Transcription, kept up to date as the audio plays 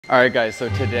All right guys, so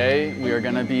today we are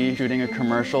gonna be shooting a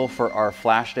commercial for our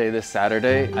Flash Day this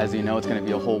Saturday. As you know, it's gonna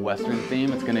be a whole Western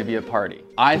theme. It's gonna be a party.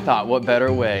 I thought what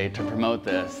better way to promote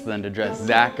this than to dress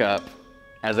Zach up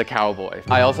as a cowboy.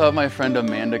 I also have my friend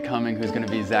Amanda coming, who's gonna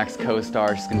be Zach's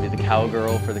co-star. She's gonna be the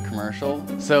cowgirl for the commercial.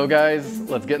 So guys,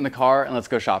 let's get in the car and let's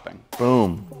go shopping.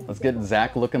 Boom. Let's get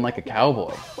Zach looking like a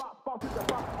cowboy.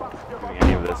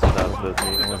 Any of this without this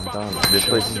meeting was done. This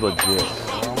place is legit.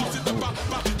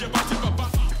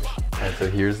 Alright, so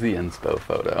here's the inspo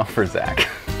photo for Zach.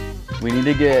 We need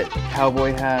to get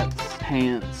cowboy hats,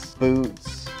 pants,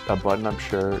 boots, A button-up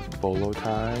shirt, bolo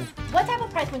tie. What type of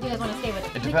price point do you guys want to stay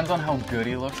with? It depends on how good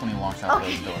he looks when he walks out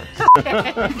those doors.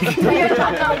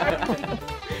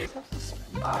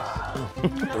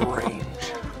 The range.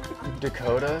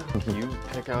 Dakota, you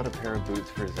pick out a pair of boots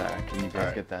for Zach and you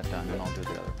guys get that done and I'll do the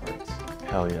other parts.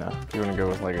 Hell yeah. You want to go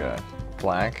with like a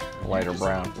black, lighter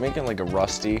brown. Making like a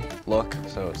rusty look,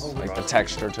 so it's like the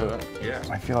texture to it. Yeah.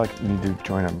 I feel like you need to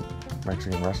join a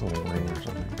Mexican wrestling ring or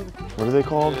something. What are they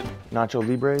called? Nacho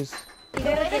Libres? You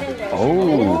gotta get in there.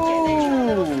 Oh.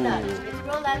 It's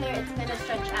real leather, it's gonna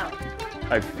stretch out.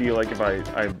 I feel like if I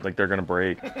like they're gonna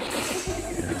break.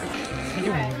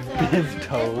 His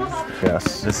toes.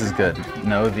 Yes. This is good.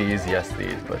 No these, yes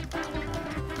these, but.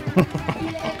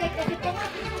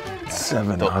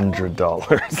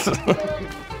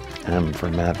 $700. M for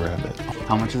Mad Rabbit.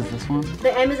 How much is this one?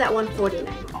 The M is at $149.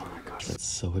 Oh my gosh, that's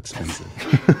so expensive.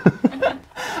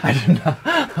 I do not,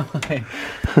 like,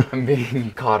 I'm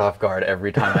being caught off guard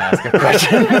every time I ask a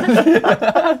question.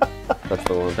 That's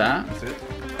the one. That?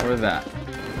 Or that?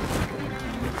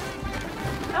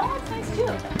 That one's nice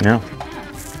too. Yeah.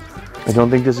 I don't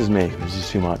think this is me. This is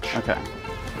too much. Okay.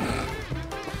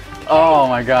 Oh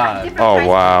my god. Different Oh, price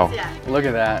wow. points, yeah. Look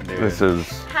at that, dude. This is.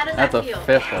 How does That's that feel?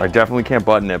 official. I definitely can't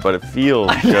button it, but it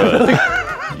feels good.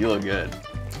 You look good.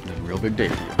 It's a real big day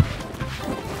for you.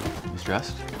 You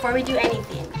stressed? Before we do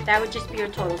anything, that would just be your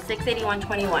total,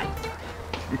 $681.21.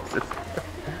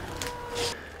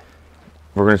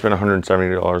 We're gonna spend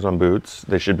 $170 on boots.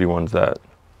 They should be ones that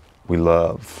we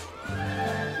love.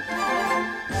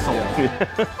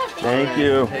 Thank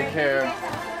you. Take care.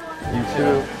 You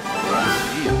too.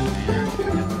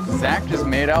 Zach just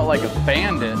made out like a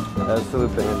bandit.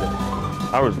 Absolute bandit.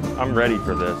 I'm ready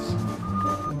for this.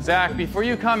 Zach, before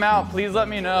you come out, please let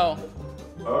me know.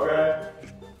 Okay.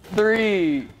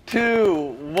 3,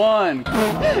 2, 1.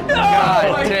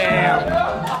 God damn.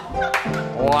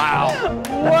 Wow.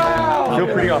 Wow. Feel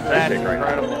pretty authentic right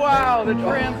now. Wow, the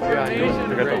transformation.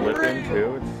 You got the lip in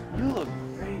too. You look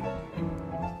great.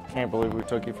 Can't believe we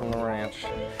took you from the ranch.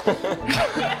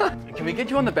 Can we get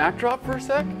you on the backdrop for a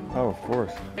sec? Oh, of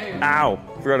course. Ow!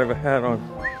 Forgot I have a hat on.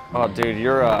 Oh, dude,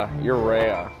 you're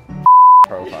Rhea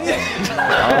profile.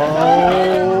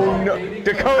 Oh no,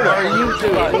 Dakota! Are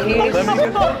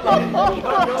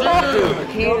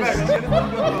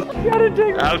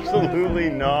you Absolutely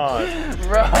not.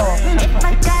 Bro.